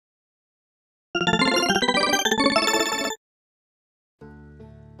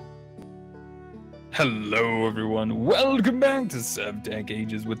Hello, everyone. Welcome back to SevTech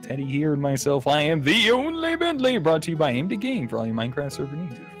Ages with Teddy here and myself. I am the only Bentley, brought to you by Aim to Game for all your Minecraft server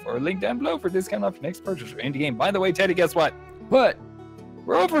needs. Or a link down below for discount off your next purchase of Aim to Game. By the way, Teddy, guess what? What?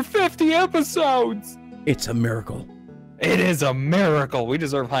 We're over 50 episodes. It's a miracle. It is a miracle. We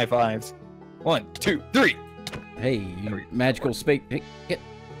deserve high fives. 1, 2, 3. Hey, you magical space. Hey,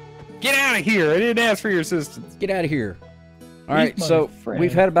 Get out of here. I didn't ask for your assistance. get out of here. All Leave right, my so friend.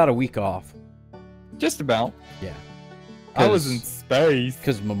 we've had about a week off. Just about. Yeah. I was in space.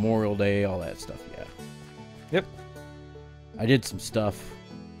 Because Memorial Day, all that stuff, yeah. Yep. I did some stuff.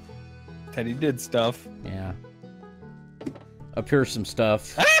 Teddy did stuff. Yeah. Up here's some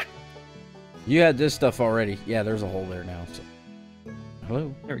stuff. Ah! You had this stuff already. Yeah, there's a hole there now. So.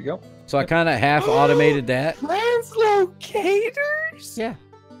 Hello. There we go. So I kind of half automated that. Translocators? Yeah.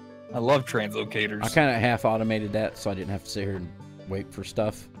 I love translocators. I kind of half automated that so I didn't have to sit here and wait for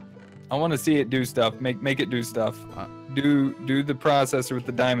stuff. I want to see it do stuff. Make it do stuff. Do the processor with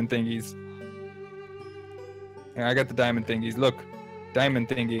the diamond thingies. Here, I got the diamond thingies. Look, diamond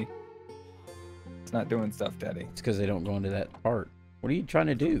thingy. It's not doing stuff, Daddy. It's because they don't go into that part. What are you trying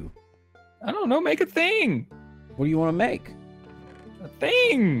to do? I don't know. Make a thing. What do you want to make? A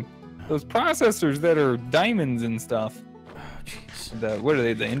thing. Those processors that are diamonds and stuff. Oh, jeez. What are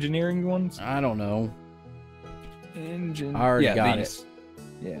they? The engineering ones? I don't know. Engine. I already yeah, got these. it.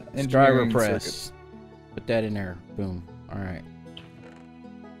 Yeah. Driver engineering press. circuits. Put that in there. Boom. All right.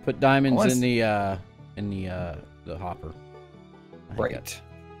 Put diamonds in the hopper. Right.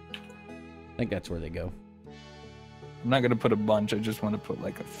 I think that's where they go. I'm not gonna put a bunch. I just want to put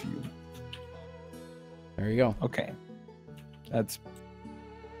like a few. There you go. Okay. That's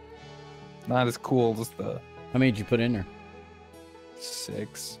not as cool as the How many did you put in there?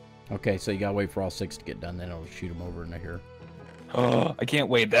 6. Okay, so you gotta wait for all 6 to get done. Then it'll shoot them over into here. Oh, I can't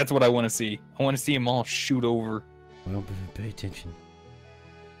wait. That's what I want to see. I want to see them all shoot over. Well, pay attention.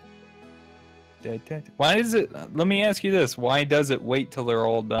 Why is it? Let me ask you this. Why does it wait till they're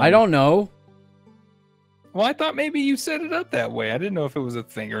all done? I don't know. Well, I thought maybe you set it up that way. I didn't know if it was a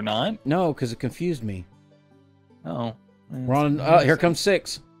thing or not. No, because it confused me. Oh. We're on. Here comes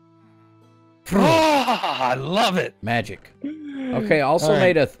 6. Oh, I love it. Magic. Okay, I also All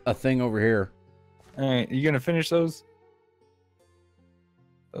right. made a thing over here. All right, you gonna finish those?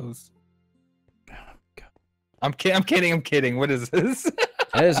 Those. I'm kidding. What is this?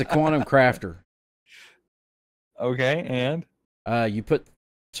 That is a quantum crafter. Okay, and You put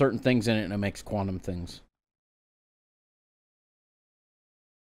certain things in it and it makes quantum things.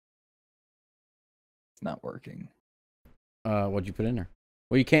 it's not working. What'd you put in there?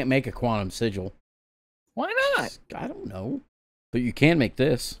 Well, you can't make a quantum sigil. Why not? I don't know. But you can make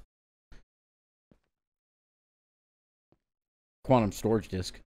this. Quantum storage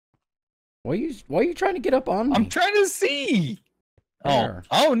disk. Why are you trying to get up on me? I'm trying to see. There.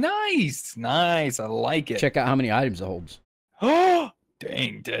 Oh, nice. Nice. I like it. Check out how many items it holds. Oh,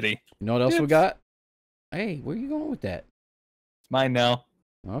 dang, Teddy. You know what else we Yes. got? Hey, where are you going with that? It's mine now.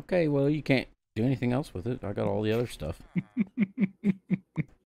 Okay, well, you can't do anything else with it. I got all the other stuff.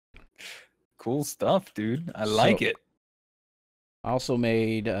 Cool stuff, dude. I like So- it. I also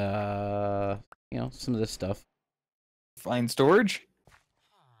made, some of this stuff. Fine storage.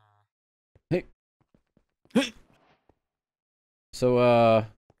 Hey. So,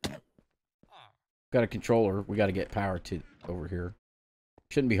 got a controller. We got to get power to over here.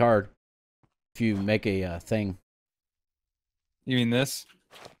 Shouldn't be hard if you make a thing. You mean this?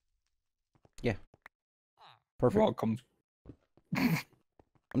 Perfect. Welcome.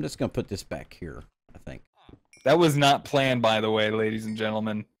 I'm just going to put this back here, I think. That was not planned, by the way, ladies and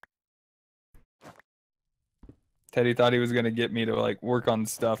gentlemen. Teddy thought he was gonna get me to like work on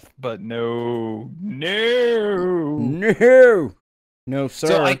stuff, but no. No, sir.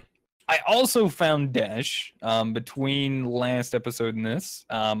 So I also found Dash between last episode and this.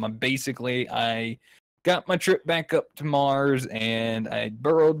 I got my trip back up to Mars and I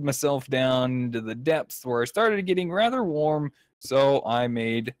burrowed myself down into the depths where I started getting rather warm. So I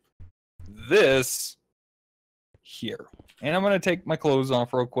made this here. And I'm going to take my clothes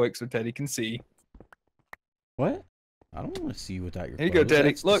off real quick so Teddy can see. What? I don't want to see you without your Here you clothes. go, Teddy.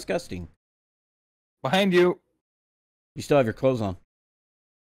 That's Look. disgusting. Behind you. You still have your clothes on.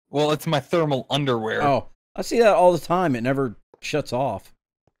 Well, it's my thermal underwear. Oh, I see that all the time. It never shuts off.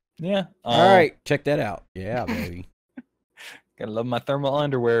 Yeah. All right, check that out. Yeah, baby. Gotta love my thermal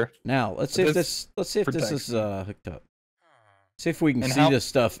underwear. Now let's see if this. Let's see if this is hooked up. See if we can And see this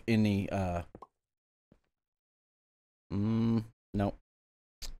stuff in the. No.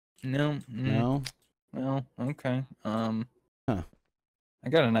 No. No. Well, okay. Huh. I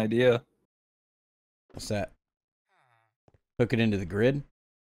got an idea. What's that? Hook it into the grid?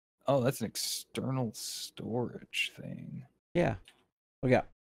 Oh, that's an external storage thing. Yeah. Look out.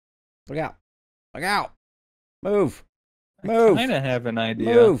 Look out. Look out. Move. I Move. kind of have an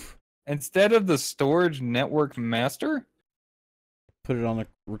idea. Move. Instead of the storage network master, Put it on a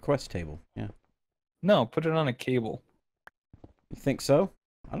request table. Yeah. no, put it on a cable. You think so?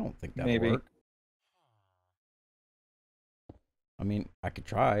 I don't think that'll Maybe. work. I mean, I could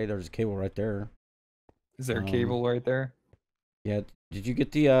try. There's a cable right there. Is there a cable right there? Yeah. Did you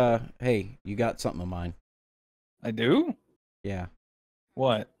get the, hey, you got something of mine. I do? Yeah.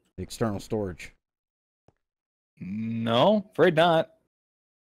 What? The external storage. No, afraid not.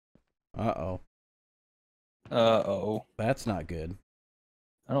 Uh-oh. Uh-oh. That's not good.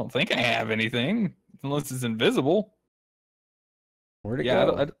 I don't think I have anything, unless it's invisible. Where'd it Yeah,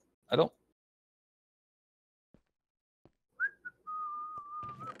 go? I don't.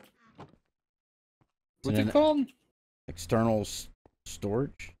 What's it called? External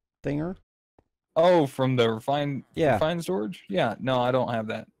storage thinger? Oh, from the refined storage? Yeah, no, I don't have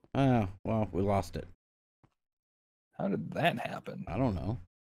that. Oh, well, we lost it. How did that happen? I don't know.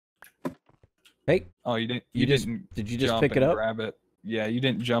 Hey. Oh, you didn't. Did you just jump pick it and up? Grab it. Yeah, you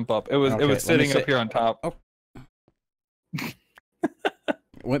didn't jump up. It was Okay, sitting up here on top. Oh.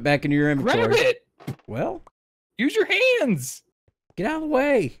 Went back into your inventory. Grab it. Well, use your hands. get out of the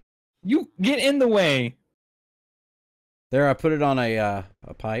way. You get in the way. There, I put it on a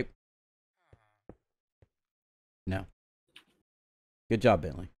pipe. No. Good job,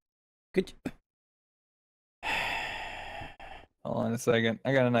 Bentley. Good. Hold on a second.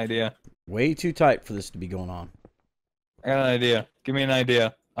 I got an idea. Way too tight for this to be going on. I got an idea. Give me an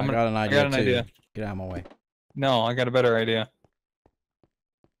idea. I got an idea. I got an idea. Get out of my way. No, I got a better idea.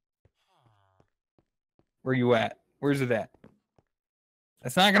 Where you at? Where's it at?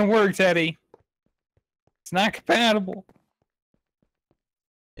 That's not gonna work, Teddy. It's not compatible.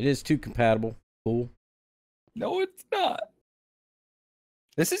 It is too compatible. Cool. No, it's not.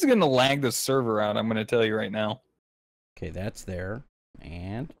 This is gonna lag the server out. I'm gonna tell you right now. Okay, that's there.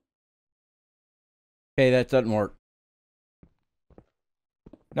 And okay, that doesn't work.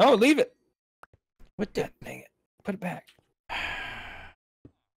 No, leave it. What the? Dang it. Put it back.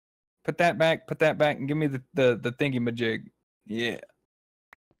 Put that back. Put that back, and give me the thingy-majig. Yeah.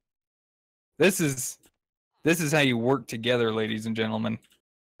 This is how you work together, ladies and gentlemen.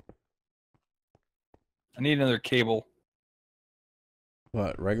 I need another cable.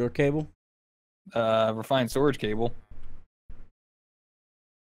 What? Regular cable? Refined storage cable.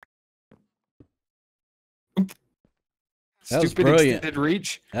 That was Stupid brilliant. extended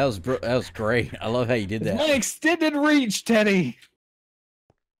reach. That was great. I love how you did that. It's my extended reach, Teddy.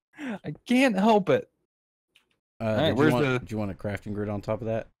 I can't help it. Right, do you want a crafting grid on top of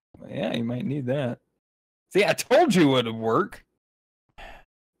that? Yeah, you might need that. See, I told you it would work.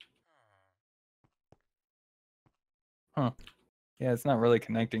 Huh. Yeah, it's not really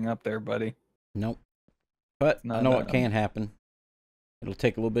connecting up there, buddy. Nope. But I know what can happen. It'll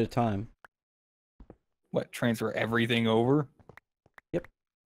take a little bit of time. What, transfer everything over? Yep.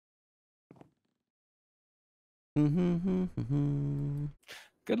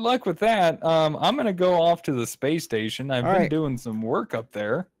 Good luck with that. I'm gonna go off to the space station. I've been doing some work up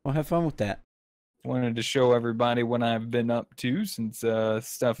there. Well, have fun with that. Wanted to show everybody what I've been up to since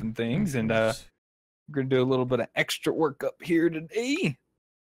stuff and things, and we're gonna do a little bit of extra work up here today.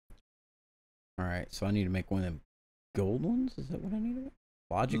 All right, so I need to make one of them gold ones. Is that what I need?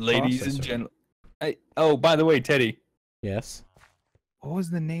 Logic Ladies processor. and gentlemen. Oh, by the way, Teddy. Yes. What was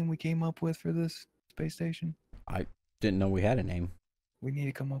the name we came up with for this space station? I didn't know we had a name. We need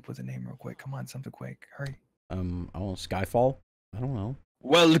to come up with a name real quick. Come on, something quick. Hurry. I don't know, Skyfall? I don't know.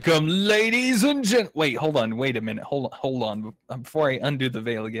 Welcome, ladies and gentlemen. Wait, hold on. Wait a minute. Hold on. Before I undo the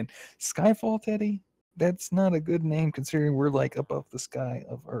veil again. Skyfall, Teddy? That's not a good name considering we're like above the sky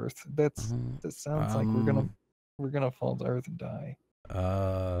of Earth. That sounds like we're gonna fall to Earth and die.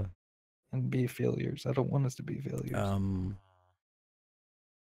 And be failures. I don't want us to be failures.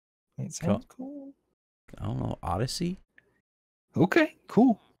 It sounds cool. I don't know. Odyssey? Okay,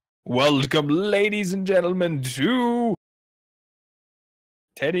 cool. Welcome, ladies and gentlemen, to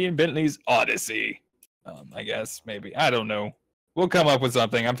Teddy and Bentley's Odyssey. I guess, maybe. I don't know. We'll come up with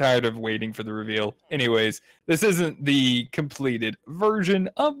something. I'm tired of waiting for the reveal. Anyways, this isn't the completed version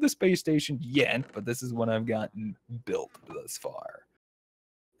of the space station yet, but this is what I've gotten built thus far.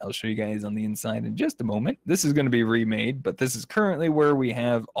 I'll show you guys on the inside in just a moment. This is going to be remade, but this is currently where we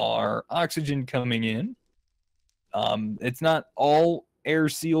have our oxygen coming in. It's not all air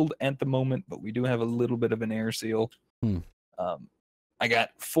sealed at the moment, but we do have a little bit of an air seal. I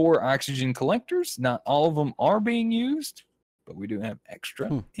got 4 oxygen collectors. Not all of them are being used, but we do have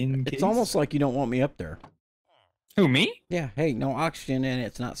extra in case. It's almost like you don't want me up there. Who, me? Yeah, hey, no oxygen and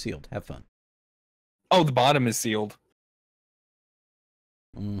it's not sealed. Have fun. Oh, the bottom is sealed.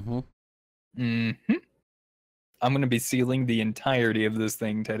 Mm-hmm. Mm-hmm. I'm going to be sealing the entirety of this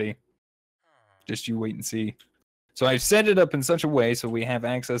thing, Teddy. Just you wait and see. So I've set it up in such a way so we have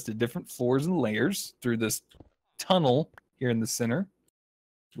access to different floors and layers through this tunnel here in the center,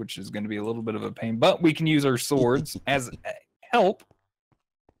 which is going to be a little bit of a pain. But we can use our swords as help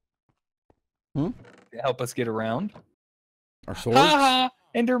to help us get around. Our swords? Ha!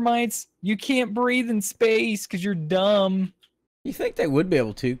 Endermites, you can't breathe in space because you're dumb. You think they would be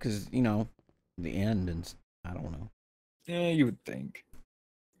able to because, you know, the end and I don't know. Yeah, you would think.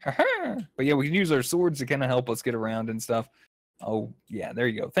 But yeah, we can use our swords to kind of help us get around and stuff. Oh, yeah, there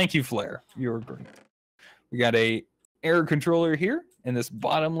you go. Thank you, Flare. You're great. We got a air controller here, and this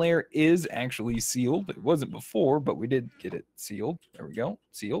bottom layer is actually sealed. It wasn't before, but we did get it sealed. There we go.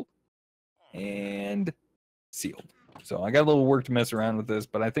 Sealed. And sealed. So I got a little work to mess around with this,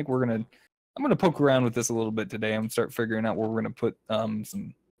 but I think I'm gonna poke around with this a little bit today. I'm gonna start figuring out where we're gonna put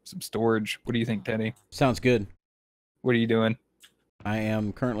some storage. What do you think, Teddy? Sounds good. What are you doing? I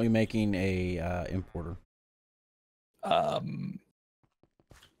am currently making a importer.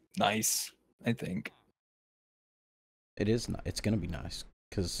 Nice. I think it is. It's gonna be nice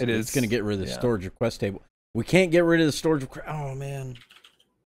because it's gonna get rid of the storage request table. We can't get rid of the storage. Oh man.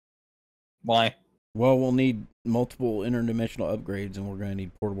 Why? Well, we'll need multiple interdimensional upgrades, and we're gonna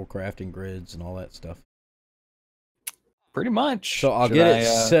need portable crafting grids and all that stuff. Pretty much. So I'll get it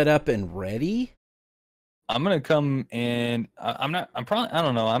set up and ready. I'm gonna come and I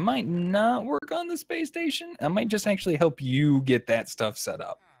don't know. I might not work on the space station. I might just actually help you get that stuff set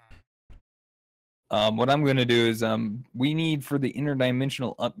up. What I'm gonna do is we need for the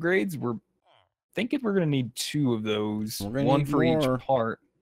interdimensional upgrades. We're thinking we're gonna need 2 of those, one for each part.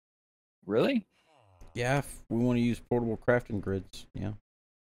 Really? Yeah, if we want to use portable crafting grids. Yeah.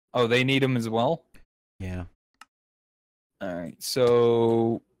 Oh, they need them as well. Yeah. All right.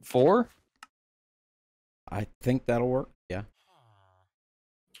 So 4. I think that'll work. Yeah.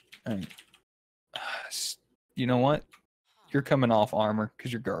 All right. You know what? You're coming off armor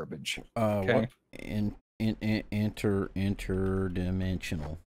because you're garbage. Okay. What?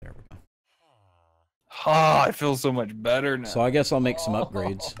 Interdimensional. There we go. Ah, I feel so much better now. So I guess I'll make some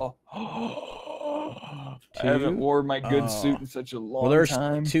upgrades. I haven't worn my good suit in such a long time. Well, there's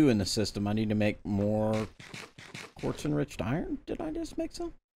 2 in the system. I need to make more quartz enriched iron. Did I just make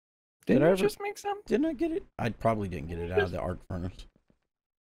some? Did I just make some? Didn't I get it? I probably didn't get it out of the arc furnace.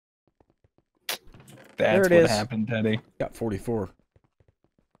 That's what happened, Teddy. Got 44.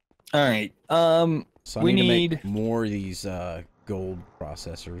 All right. So we need to make more of these gold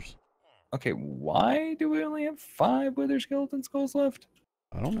processors. Okay, why do we only have 5 wither skeleton skulls left?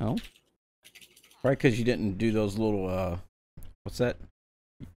 I don't know. Probably because you didn't do those little what's that?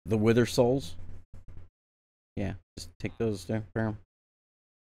 The wither souls. Yeah, just take those there.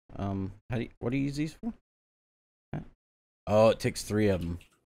 What do you use these for? Oh, it takes 3 of them.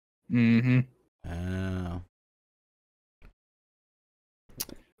 Mm-hmm. Oh.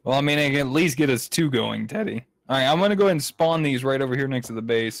 Well, I mean, I can at least get us 2 going, Teddy. All right, I'm gonna go ahead and spawn these right over here next to the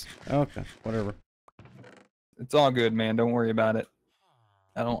base. Okay, whatever. It's all good, man. Don't worry about it.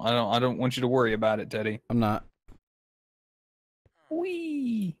 I don't want you to worry about it, Teddy. I'm not.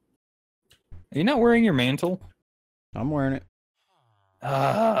 Whee! Are you not wearing your mantle? I'm wearing it.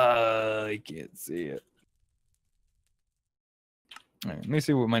 I can't see it. All right, let me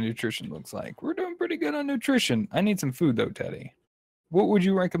see what my nutrition looks like. We're doing pretty good on nutrition. I need some food though, Teddy. What would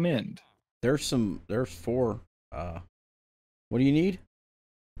you recommend? There's 4. What do you need?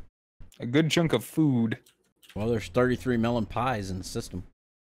 A good chunk of food. Well, there's 33 melon pies in the system.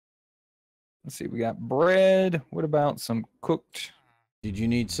 Let's see, we got bread. What about some cooked? Did you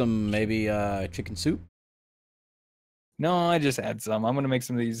need some maybe chicken soup? No, I just had some. I'm gonna make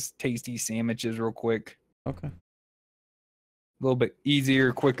some of these tasty sandwiches real quick. Okay. A little bit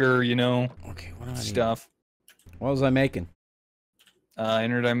easier, quicker, you know. Okay, what do I need? Stuff. What was I making?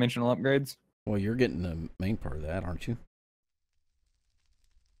 Interdimensional upgrades. Well, you're getting the main part of that, aren't you?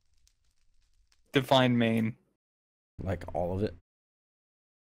 Define main. Like all of it?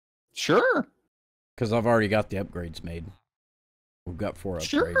 Sure. Because I've already got the upgrades made. We've got 4 upgrades.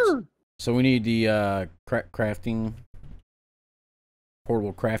 Sure. So we need the crafting,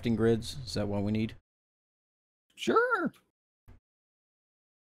 portable crafting grids. Is that what we need? Sure.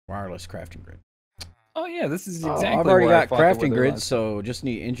 Wireless crafting grid. Oh yeah, this is exactly. I've already got crafting grids, so just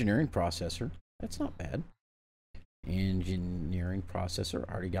need engineering processor. That's not bad. Engineering processor.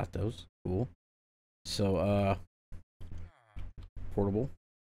 Already got those. Cool. So, portable.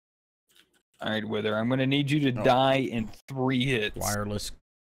 All right, Wither, I'm going to need you to die in 3 hits. Wireless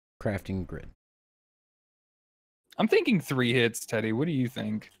crafting grid. I'm thinking 3 hits, Teddy. What do you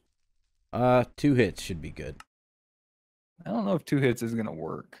think? 2 hits should be good. I don't know if 2 hits is going to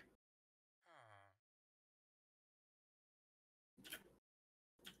work.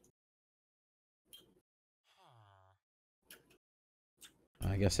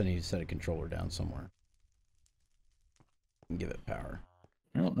 I guess I need to set a controller down somewhere and give it power.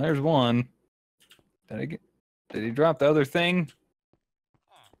 Well, there's one. Did he drop the other thing?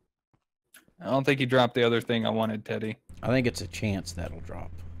 I don't think he dropped the other thing I wanted, Teddy. I think it's a chance that'll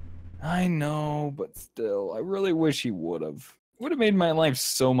drop. I know, but still, I really wish he would have. Would have made my life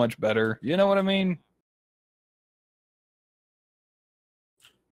so much better. You know what I mean?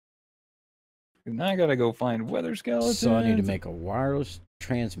 Now I gotta go find weather skeletons. So I need to make a wireless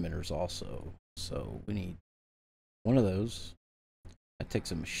transmitters also. So we need one of those. That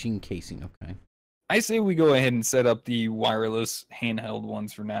takes a machine casing, okay. I say we go ahead and set up the wireless handheld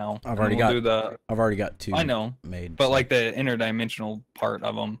ones for now. I've already got do 2 I know, made. but so. Like the interdimensional part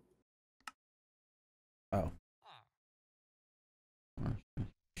of them. Oh.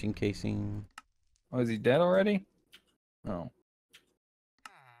 Machine casing. Oh, is he dead already? Oh.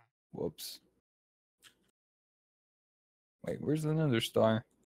 Whoops. Wait, where's another star?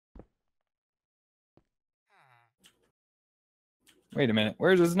 Wait a minute.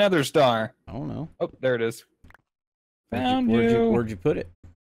 Where's this nether star? I don't know. Oh, there it is. Found you. Where'd you put it?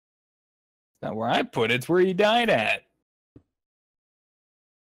 It's not where I put it. It's where he died at.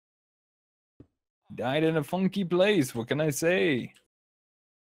 Died in a funky place. What can I say?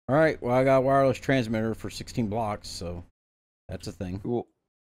 All right. Well, I got a wireless transmitter for 16 blocks, so that's a thing. Cool.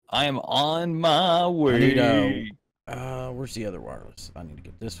 I am on my way. I need where's the other wireless? I need to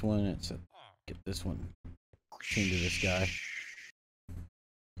get this one. Get this one. Chained to this guy.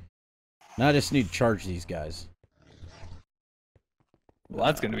 Now I just need to charge these guys. Well,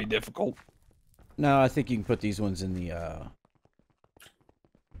 that's going to be difficult. No, I think you can put these ones in the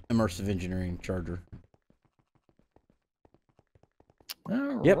immersive engineering charger.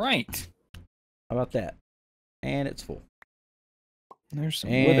 All yep. right. How about that? And it's full. There's some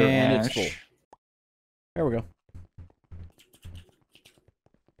wither ash. It's full. There we go.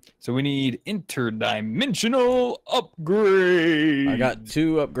 So we need interdimensional upgrade. I got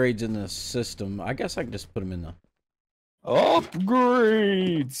 2 upgrades in the system. I guess I can just put them in the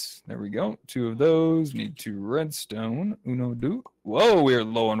upgrades. There we go. 2 of those. Need 2 redstone. Uno, do. Whoa, we're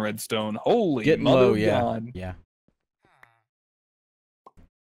low on redstone. Holy getting mother low, of yeah. God. Yeah.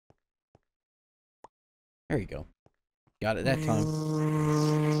 There you go. Got it that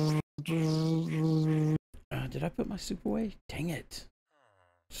time. Did I put my soup away? Dang it.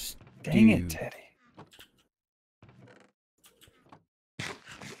 Dang it, Teddy.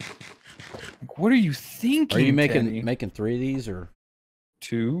 What are you thinking? Are you Teddy? making 3 of these or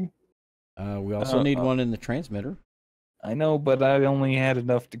 2? We also need one in the transmitter. I know, but I only had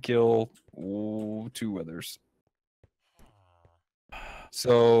enough to kill 2 withers.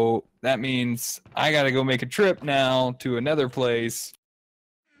 So that means I gotta go make a trip now to another place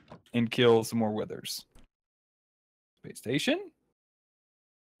and kill some more withers. Space station?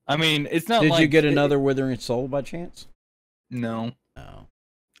 I mean, it's not like... Did you get another withering soul by chance? No. Oh.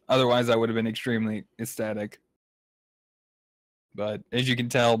 Otherwise, I would have been extremely ecstatic. But as you can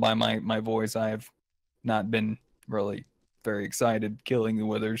tell by my voice, I have not been really very excited killing the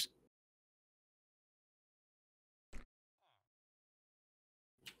withers.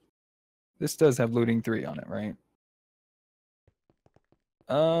 This does have looting 3 on it, right?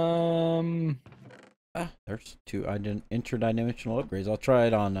 There's 2 interdimensional upgrades. I'll try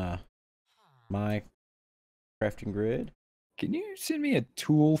it on my crafting grid. Can you send me a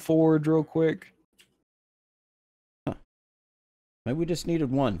tool forge real quick? Huh. Maybe we just needed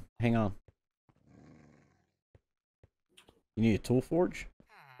 1. Hang on. You need a tool forge?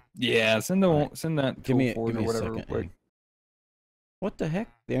 Yeah, send that tool forge or whatever real quick. What the heck?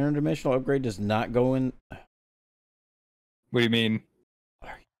 The interdimensional upgrade does not go in. What do you mean?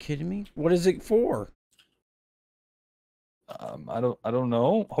 Are you kidding me? What is it for? I don't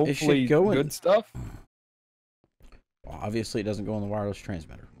know. Hopefully good stuff. Well, obviously it doesn't go on the wireless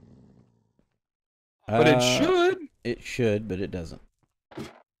transmitter. But it should. It should, but it doesn't.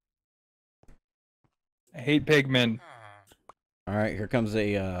 I hate pigmen. All right, here comes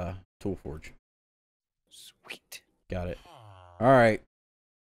a tool forge. Sweet. Got it. All right.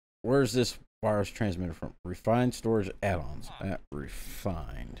 Where's this wireless transmitter from? Refined storage add-ons.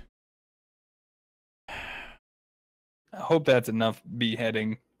 Refined. I hope that's enough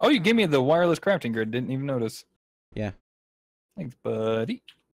beheading. Oh, you gave me the wireless crafting grid. Didn't even notice. Yeah. Thanks, buddy.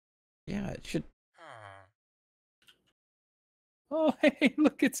 Yeah, it should. Oh, hey,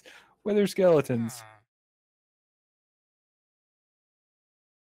 look, it's wither skeletons.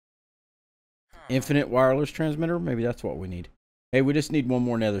 Infinite wireless transmitter? Maybe that's what we need. Hey, we just need one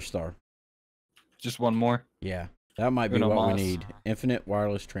more nether star. Just one more. Yeah, that might be Uno what we mas. need. Infinite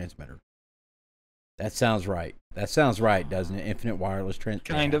wireless transmitter. That sounds right. That sounds right, doesn't it? Infinite wireless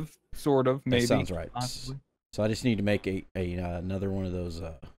transmitter. Kind of, sort of, maybe. That sounds right. Possibly. So I just need to make another one of those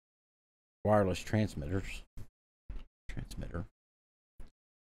wireless transmitters. Transmitter.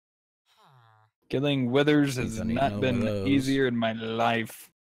 Killing withers has I need not another one of been those. easier in my life.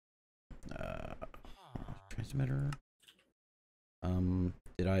 Transmitter.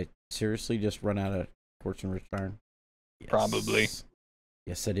 Did I seriously just run out of quartz and rich iron? Yes. Probably.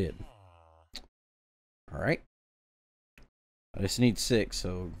 Yes, I did. All right. I just need 6,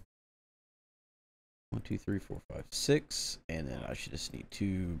 so 1, 2, 3, 4, 5, 6, and then I should just need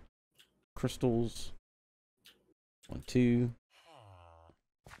 2 crystals. 1, 2.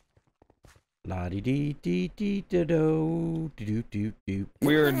 La dee dee dee dee da do do do do.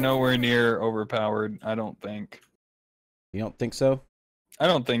 We are nowhere near overpowered, I don't think. You don't think so? I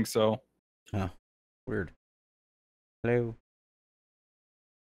don't think so. Huh. Weird. Hello.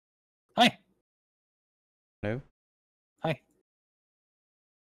 Hi. Hello. Hi.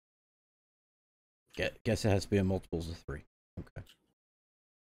 Guess it has to be in multiples of 3. Okay.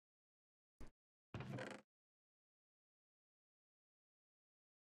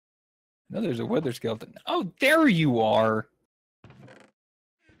 No, there's a wither skeleton. Oh, there you are.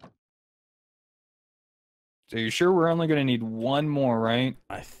 So you're sure we're only going to need one more, right?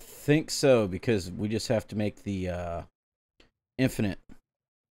 I think so, because we just have to make the infinite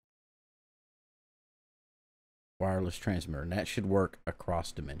wireless transmitter, and that should work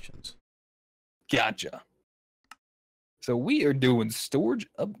across dimensions. Gotcha. So we are doing storage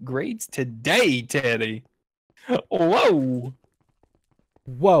upgrades today, Teddy. Whoa.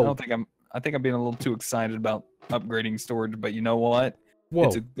 Whoa. I think I'm being a little too excited about upgrading storage, but you know what? Whoa.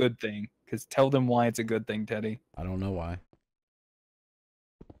 It's a good thing. Because tell them why it's a good thing, Teddy. I don't know why.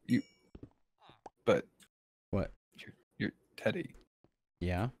 But what? You're Teddy.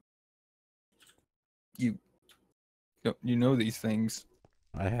 Yeah. You know these things.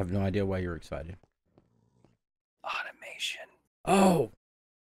 I have no idea why you're excited. Automation. Oh.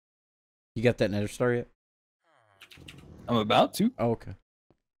 You got that nether star yet? I'm about to. Oh, okay.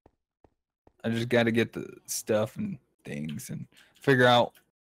 I just got to get the stuff and things and figure out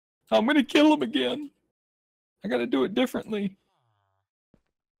how I'm going to kill him again. I got to do it differently.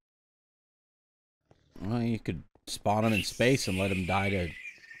 Well, you could spawn them in space and let them die to...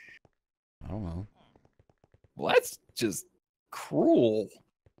 I don't know. Well, that's just cruel.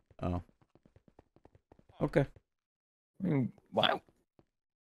 Oh. Okay. I mean, wow.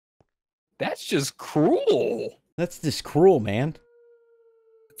 That's just cruel. That's just cruel, man.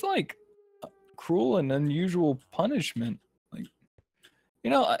 It's like cruel and unusual punishment. Like,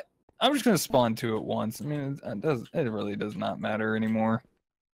 I'm just going to spawn 2 at once. I mean, it really does not matter anymore.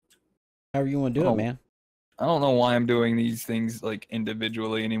 However you want to do it, man. I don't know why I'm doing these things like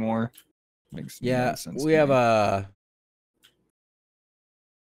individually anymore. Makes no sense. We have a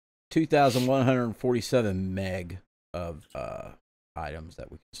 2,147 meg of items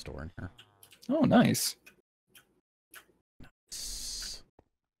that we can store in here. Oh, nice.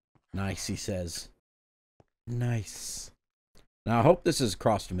 Nice, he says. Nice. Now I hope this is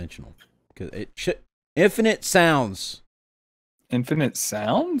cross-dimensional, because it should. Infinite sounds. Infinite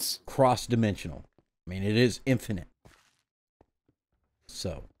sounds? Cross-dimensional. I mean, it is infinite.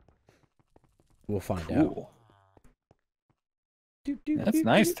 So we'll find out. That's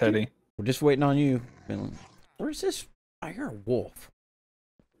nice, Teddy. We're just waiting on you, Finland. Where's this? I hear a wolf.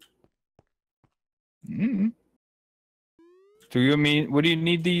 Mm-hmm. What do you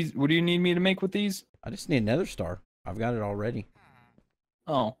need these? What do you need me to make with these? I just need another star. I've got it already.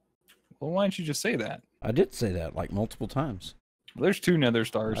 Oh. Well, why didn't you just say that? I did say that like multiple times. Well, there's 2 nether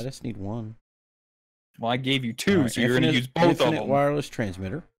stars. I just need 1. Well, I gave you 2, right, so you're going to use both of them. Infinite wireless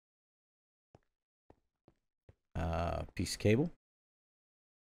transmitter. Piece of cable.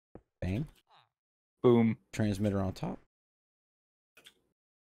 Bang. Boom. Transmitter on top.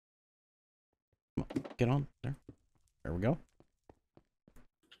 Come on, get on there. There we go.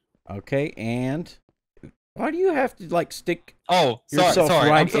 Okay, and why do you have to like stick yourself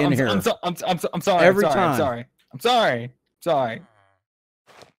right in here? I'm sorry. Every I'm time. sorry. I'm sorry.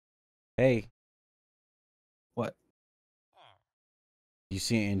 Hey. What? You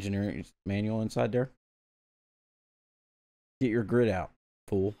see an engineering manual inside there? Get your grid out,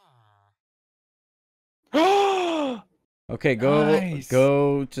 fool. Okay, Nice.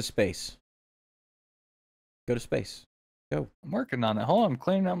 go to space. Go to space. Go. I'm working on it. Hold on, I'm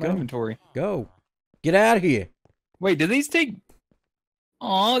cleaning out my inventory. Go. Get out of here. Wait, do these take...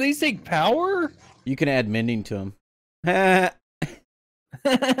 Aw, these take power? You can add mending to them. Ha!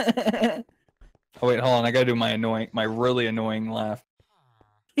 Oh wait, hold on. I gotta do my really annoying laugh.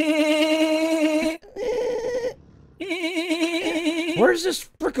 Where's this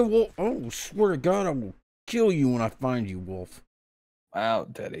frickin' wolf? Oh, swear to God, I will kill you when I find you, wolf. Wow,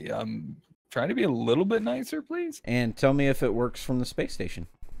 Teddy. Try to be a little bit nicer, please. And tell me if it works from the space station.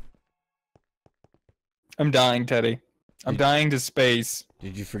 I'm dying, Teddy. I'm dying to space.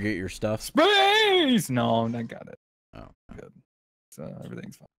 Did you forget your stuff? Space! No, I got it. Oh, good. So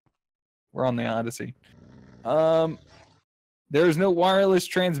everything's fine. We're on the Odyssey. There is no wireless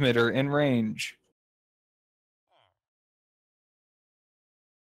transmitter in range.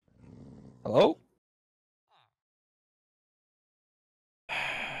 Hello?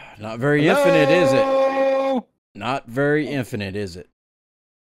 Not very infinite, is it? Not very infinite, is it?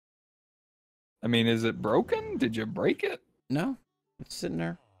 I mean, is it broken? Did you break it? No, it's sitting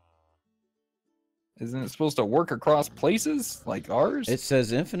there. Isn't it supposed to work across places like ours? It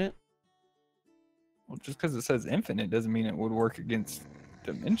says infinite. Well, just because it says infinite doesn't mean it would work against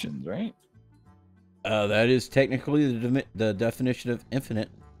dimensions, right? That is technically the definition of infinite.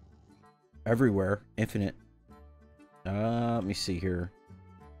 Everywhere, infinite. Let me see here.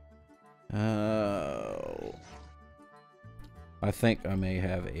 I think I may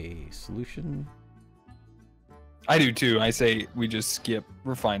have a solution. I do too. I say we just skip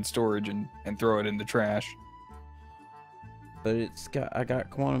refined storage and throw it in the trash. But I got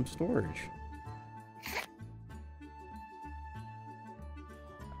quantum storage.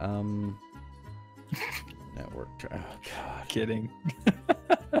 Network. Oh God. Kidding.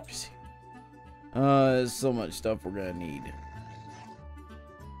 There's so much stuff we're gonna need.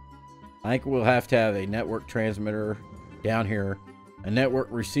 I think we'll have to have a network transmitter down here, a network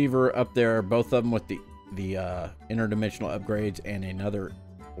receiver up there, both of them with the interdimensional upgrades, and another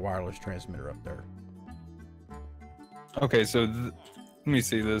wireless transmitter up there. Okay, so let me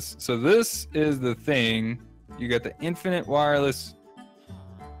see this. So this is the thing. You got the infinite wireless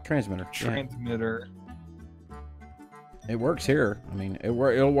transmitter. Yeah. It works here. I mean,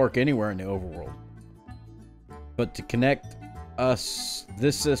 it'll work anywhere in the overworld. But to connect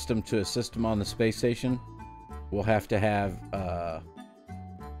this system to a system on the space station, we'll have to have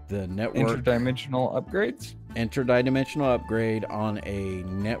the network interdimensional upgrade on a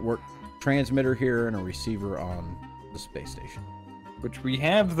network transmitter here and a receiver on the space station. Which we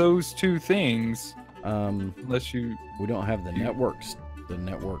have those two things. Unless we don't have the network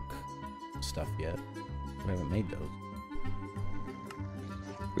stuff yet. We haven't made those.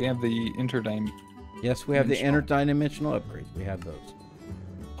 We have the interdimensional. Yes, we have the interdimensional upgrades. We have those.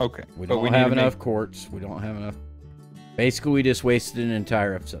 Okay. We don't have enough quartz. We don't have enough. Basically, we just wasted an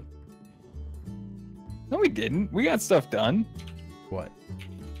entire episode. No, we didn't. We got stuff done. What?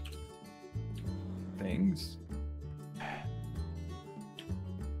 Things.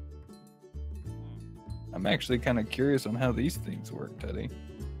 I'm actually kind of curious on how these things work, Teddy.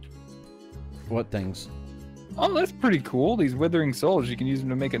 What things? Oh, that's pretty cool. These withering souls, you can use them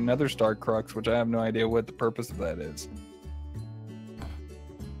to make another star crux, which I have no idea what the purpose of that is.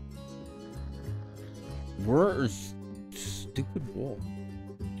 Where is stupid wolf?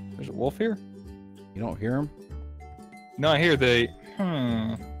 There's a wolf here? You don't hear him? No, I hear the...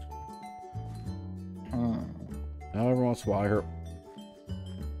 Now every once in a while I hear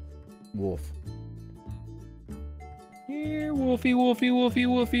wolf. Here, wolfie, wolfie, wolfie,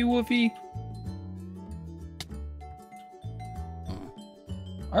 wolfie, wolfie.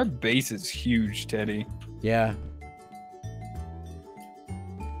 Our base is huge, Teddy. Yeah.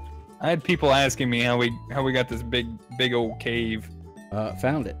 I had people asking me how we got this big old cave.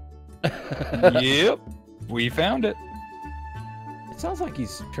 Found it. Yep, we found it. It sounds like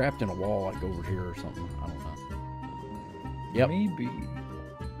he's trapped in a wall, like over here or something. I don't know. Yep. Maybe.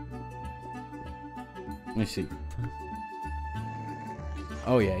 Let me see.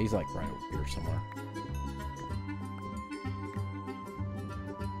 Oh yeah, he's like right over here somewhere.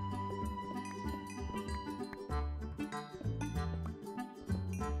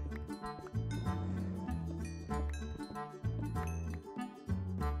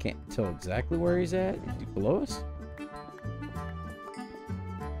 Can't tell exactly where he's at. Is he below us?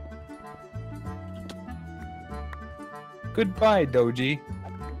 Goodbye, Doji.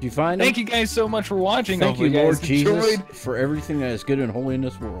 Did you find him? Thank you guys so much for watching. Thank you, Hopefully Lord guys Jesus, enjoyed. for everything that is good and holy in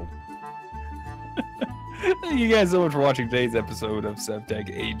this world. Thank you guys so much for watching today's episode of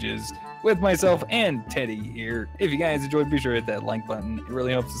SevTech Ages with myself and Teddy here. If you guys enjoyed, be sure to hit that like button. It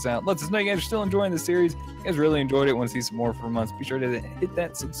really helps us out. Lets us know you guys are still enjoying the series. If you guys really enjoyed it, want to see some more from us, be sure to hit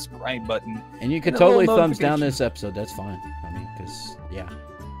that subscribe button. And you can totally thumbs down this episode. That's fine. I mean, because, yeah.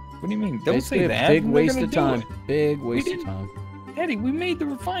 What do you mean? Don't Basically say that. Big waste of time. Big waste of time. Teddy, we made the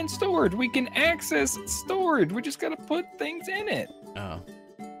refined storage. We can access storage. We just got to put things in it. Oh.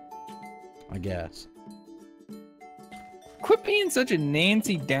 I guess. Quit being such a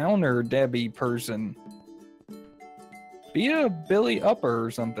Nancy Downer, Debbie person. Be a Billy Upper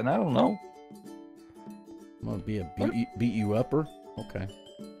or something. I don't know. I'm gonna be a beat you upper. Okay.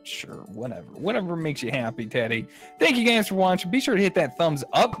 Sure, whatever. Whatever makes you happy, Teddy. Thank you guys for watching. Be sure to hit that thumbs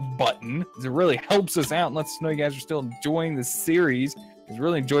up button. It really helps us out and lets us know you guys are still enjoying the series. If you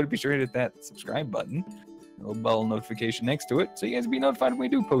really enjoyed it, be sure to hit that subscribe button. A little bell notification next to it, so you guys will be notified when we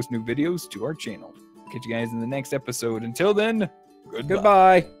do post new videos to our channel. Catch you guys in the next episode. Until then,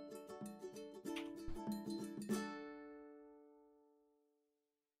 goodbye.